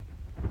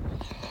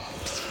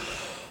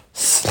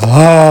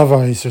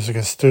Slava Jesus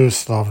Christus,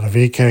 Slava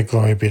Navika,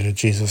 glory be to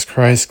Jesus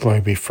Christ, glory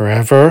be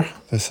forever.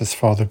 This is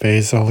Father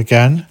Basil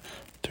again,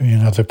 doing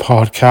another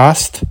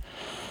podcast.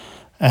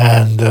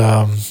 And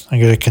I'm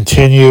going to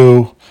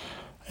continue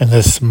in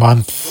this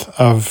month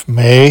of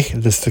May,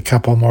 just a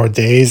couple more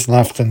days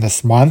left in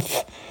this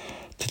month,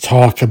 to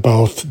talk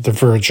about the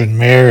Virgin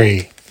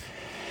Mary.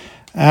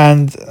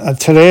 And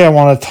today I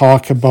want to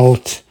talk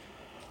about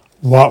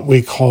what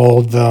we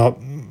call the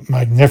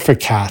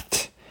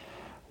Magnificat,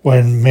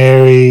 when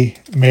Mary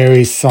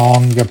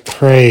sang the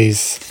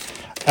praise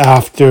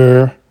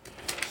after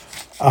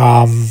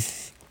the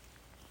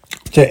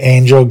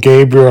angel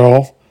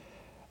Gabriel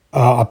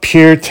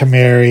appeared to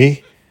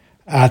Mary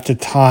at the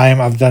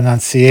time of the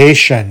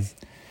Annunciation.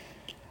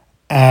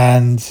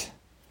 And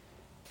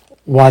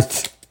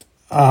what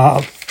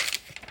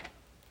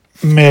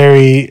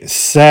Mary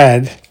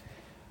said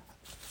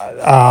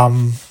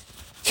to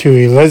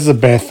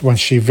Elizabeth when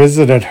she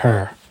visited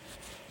her,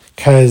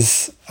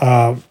 because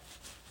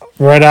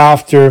right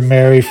after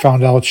Mary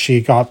found out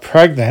she got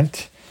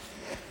pregnant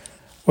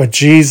with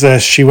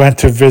Jesus, she went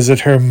to visit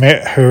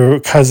her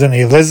cousin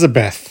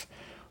Elizabeth.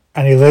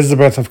 And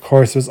Elizabeth, of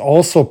course, was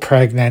also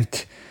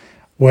pregnant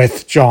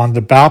with John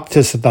the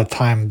Baptist at that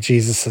time,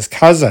 Jesus'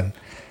 cousin.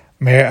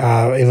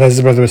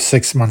 Elizabeth was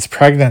 6 months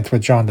pregnant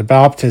with John the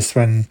Baptist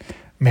when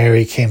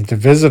Mary came to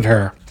visit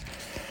her.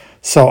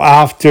 So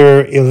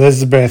after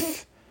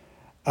Elizabeth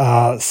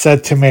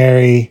said to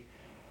Mary,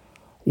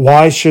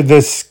 "Why should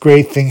this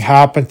great thing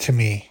happen to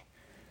me,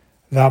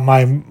 that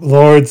my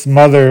Lord's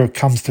mother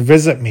comes to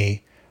visit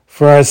me?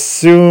 For as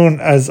soon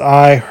as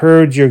I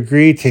heard your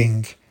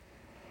greeting,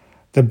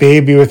 the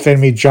baby within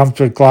me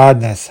jumped with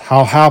gladness.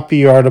 How happy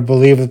you are to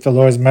believe that the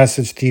Lord's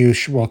message to you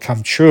will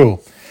come true."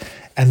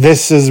 And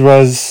this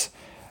was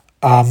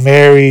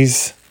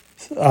Mary's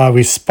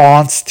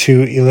response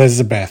to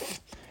Elizabeth.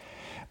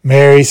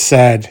 Mary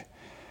said,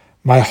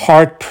 "My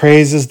heart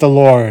praises the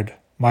Lord.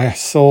 My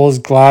soul is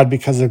glad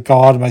because of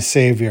God, my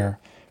Savior.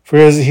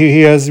 For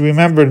he has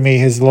remembered me,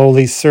 his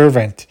lowly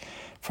servant.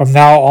 From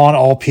now on,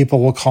 all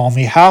people will call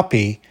me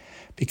happy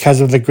because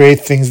of the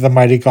great things the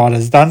mighty God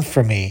has done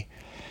for me.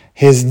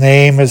 His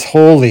name is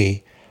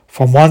holy.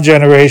 From one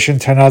generation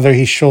to another,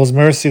 he shows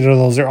mercy to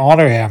those who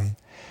honor him.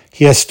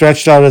 He has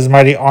stretched out his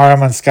mighty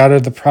arm and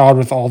scattered the proud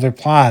with all their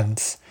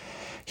plans.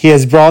 He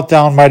has brought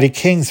down mighty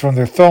kings from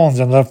their thrones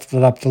and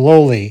lifted up the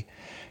lowly.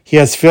 He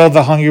has filled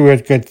the hungry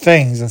with good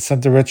things and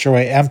sent the rich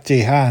away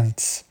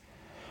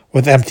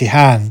with empty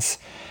hands.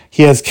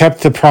 He has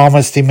kept the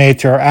promise he made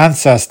to our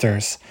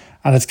ancestors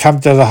and has come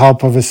to the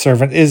help of his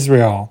servant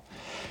Israel.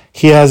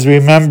 He has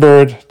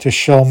remembered to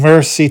show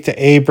mercy to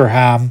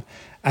Abraham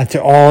and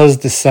to all his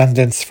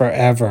descendants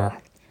forever."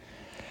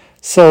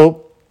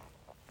 So,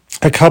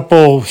 a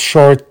couple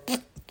short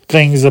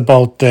things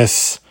about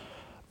this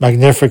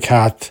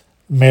Magnificat,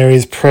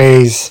 Mary's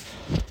praise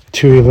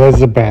to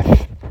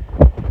Elizabeth.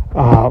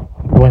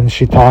 When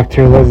she talked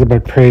to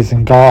Elizabeth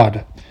praising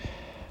God.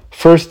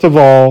 First of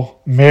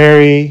all,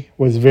 Mary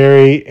was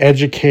very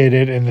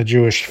educated in the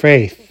Jewish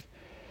faith.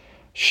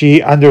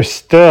 She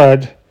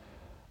understood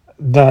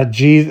that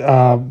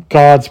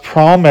God's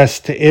promise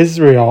to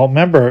Israel.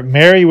 Remember,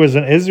 Mary was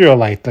an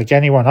Israelite like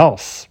anyone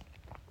else.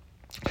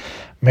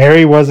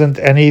 Mary wasn't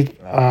any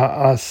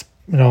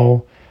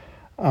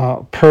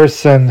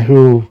person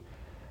who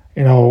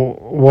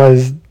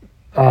was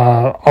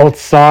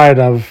outside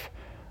of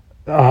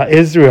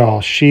Israel.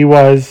 She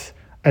was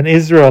an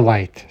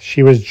Israelite.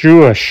 She was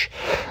Jewish.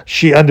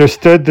 She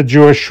understood the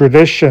Jewish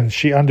tradition.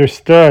 She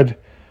understood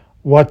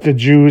what the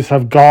Jews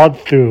have gone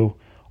through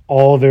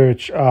all their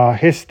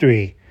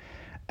history,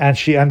 and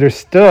she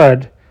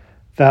understood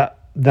that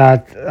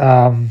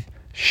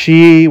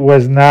she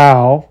was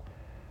now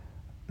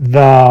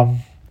the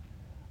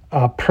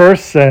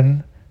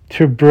person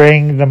to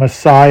bring the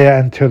Messiah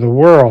into the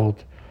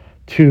world,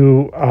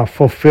 to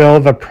fulfill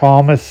the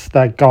promise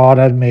that God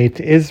had made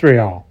to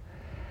Israel.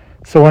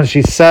 So when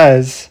she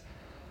says,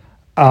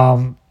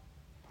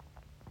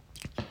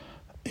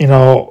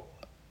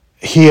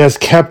 he has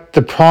kept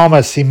the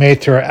promise he made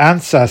to our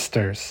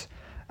ancestors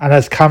and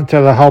has come to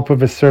the help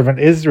of his servant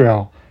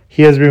Israel.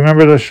 He has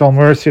remembered to show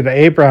mercy to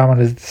Abraham and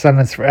his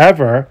descendants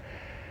forever.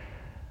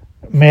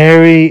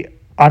 Mary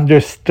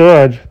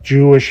understood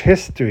Jewish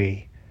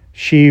history.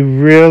 She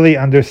really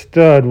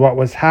understood what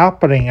was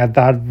happening at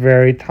that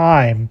very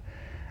time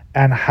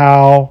and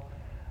how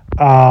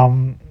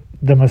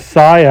the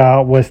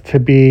Messiah was to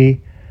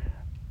be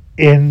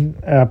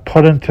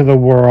put into the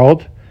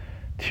world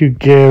to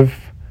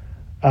give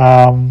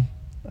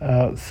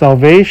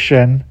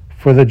salvation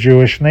for the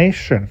Jewish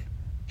nation.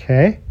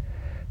 Okay?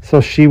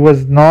 So she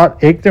was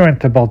not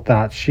ignorant about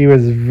that. She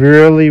was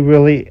really,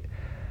 really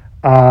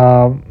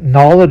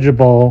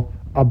knowledgeable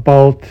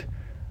about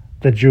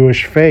the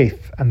Jewish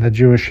faith and the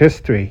Jewish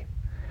history.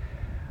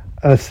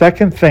 The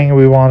second thing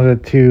we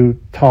wanted to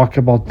talk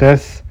about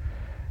this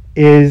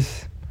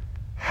is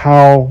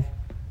how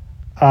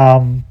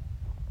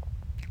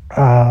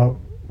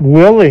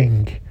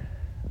willing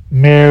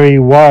Mary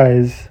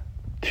was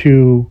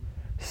to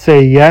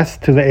say yes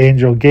to the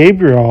angel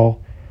Gabriel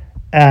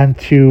and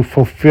to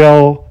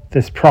fulfill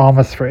this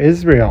promise for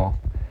Israel.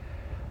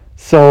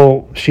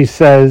 So she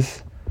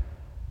says,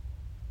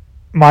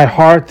 my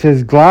heart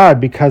is glad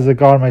because of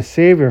God my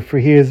Savior, for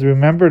he has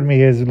remembered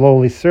me as a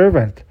lowly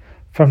servant.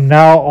 From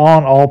now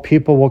on all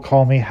people will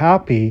call me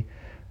happy,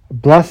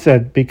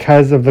 blessed,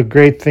 because of the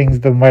great things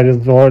the mighty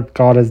Lord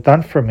God has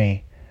done for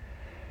me.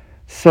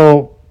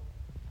 So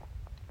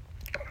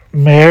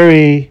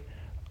Mary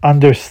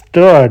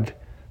understood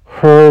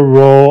her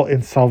role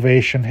in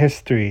salvation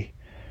history.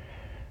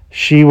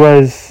 She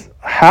was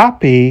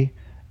happy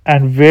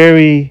and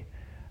very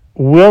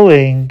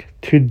willing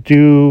to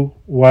do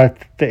what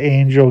the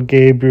angel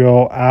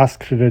Gabriel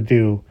asked her to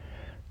do,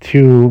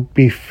 to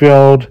be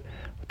filled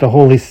with the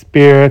Holy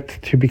Spirit,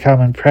 to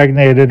become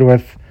impregnated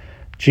with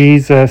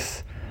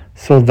Jesus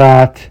so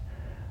that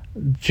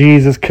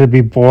Jesus could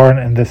be born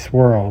in this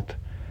world.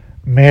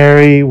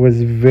 Mary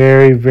was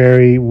very,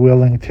 very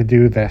willing to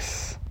do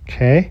this.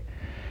 Okay?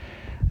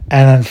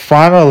 And then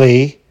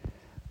finally,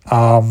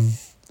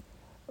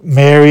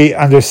 Mary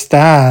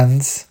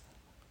understands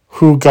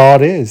who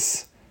God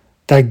is.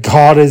 That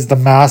God is the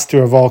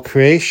master of all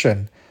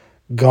creation.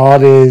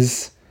 God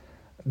is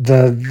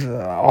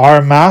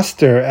our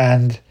master,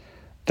 and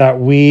that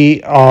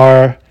we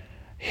are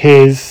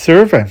his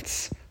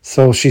servants.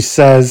 So she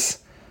says,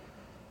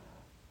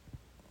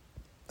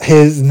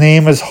 his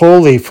name is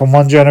holy. From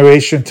one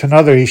generation to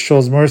another, he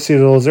shows mercy to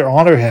those that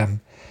honor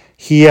him.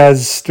 He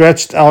has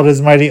stretched out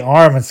his mighty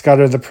arm and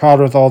scattered the proud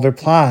with all their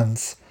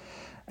plans.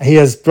 He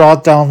has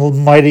brought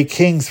down mighty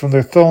kings from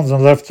their thrones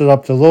and lifted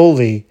up the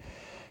lowly.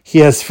 He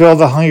has filled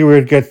the hungry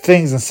with good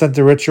things and sent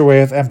the rich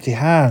away with empty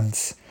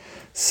hands.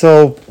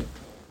 So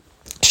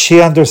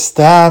she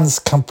understands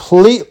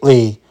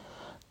completely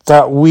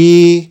that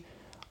we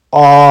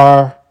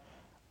are,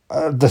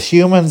 the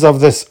humans of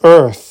this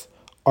earth,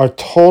 are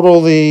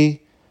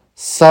totally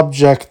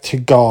subject to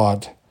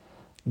God.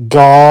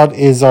 God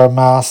is our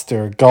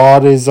master.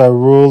 God is our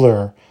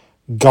ruler.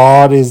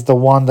 God is the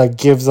one that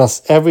gives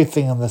us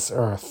everything on this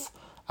earth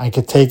and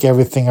can take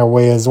everything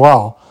away as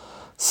well.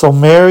 So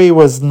Mary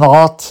was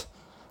not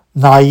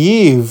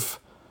naive,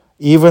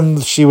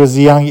 even she was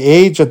a young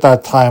age at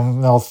that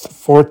time,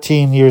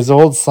 14 years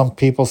old, some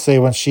people say,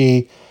 when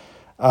she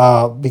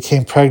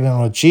became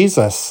pregnant with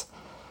Jesus.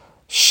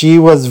 She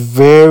was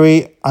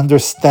very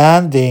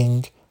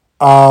understanding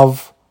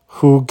of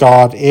who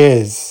God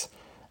is,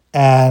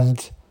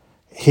 and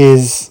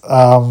his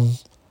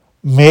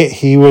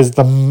he was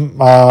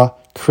the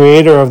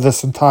creator of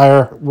this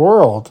entire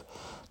world,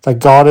 that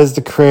God is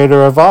the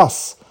creator of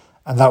us,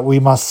 and that we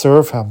must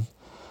serve him.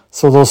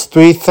 So those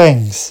three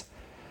things.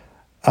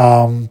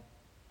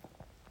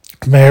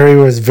 Mary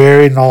was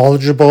very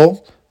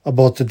knowledgeable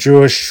about the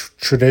Jewish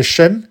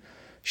tradition.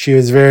 She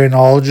was very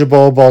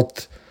knowledgeable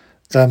about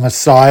the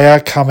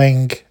Messiah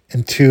coming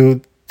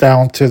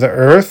down to the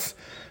earth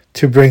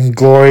to bring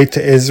glory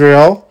to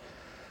Israel.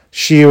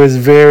 She was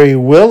very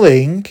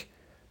willing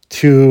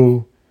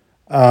to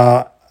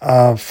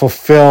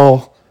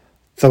fulfill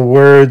the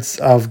words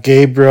of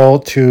Gabriel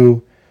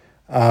to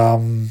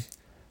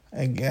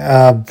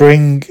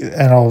bring,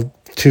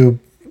 to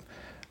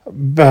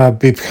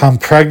become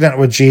pregnant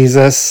with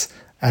Jesus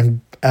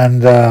and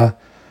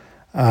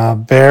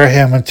bear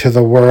him into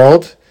the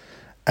world.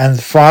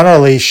 And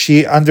finally,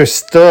 she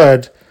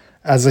understood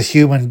as a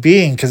human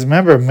being, because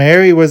remember,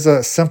 Mary was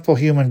a simple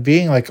human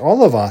being like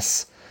all of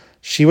us.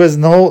 She was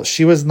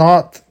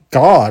not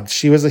God.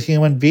 She was a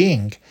human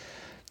being.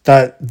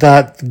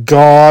 That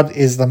God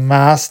is the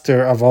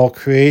master of all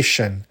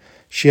creation.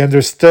 She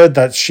understood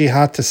that she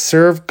had to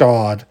serve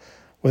God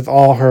with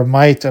all her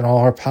might and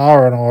all her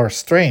power and all her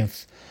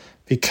strength,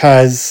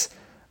 because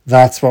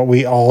that's what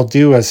we all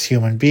do as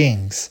human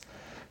beings.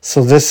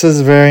 So this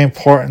is very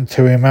important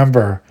to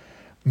remember.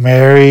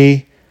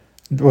 Mary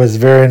was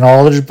very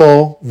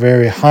knowledgeable,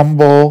 very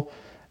humble,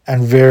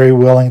 and very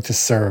willing to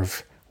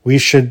serve. We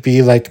should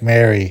be like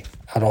Mary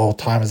at all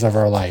times of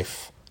our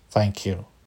life. Thank you.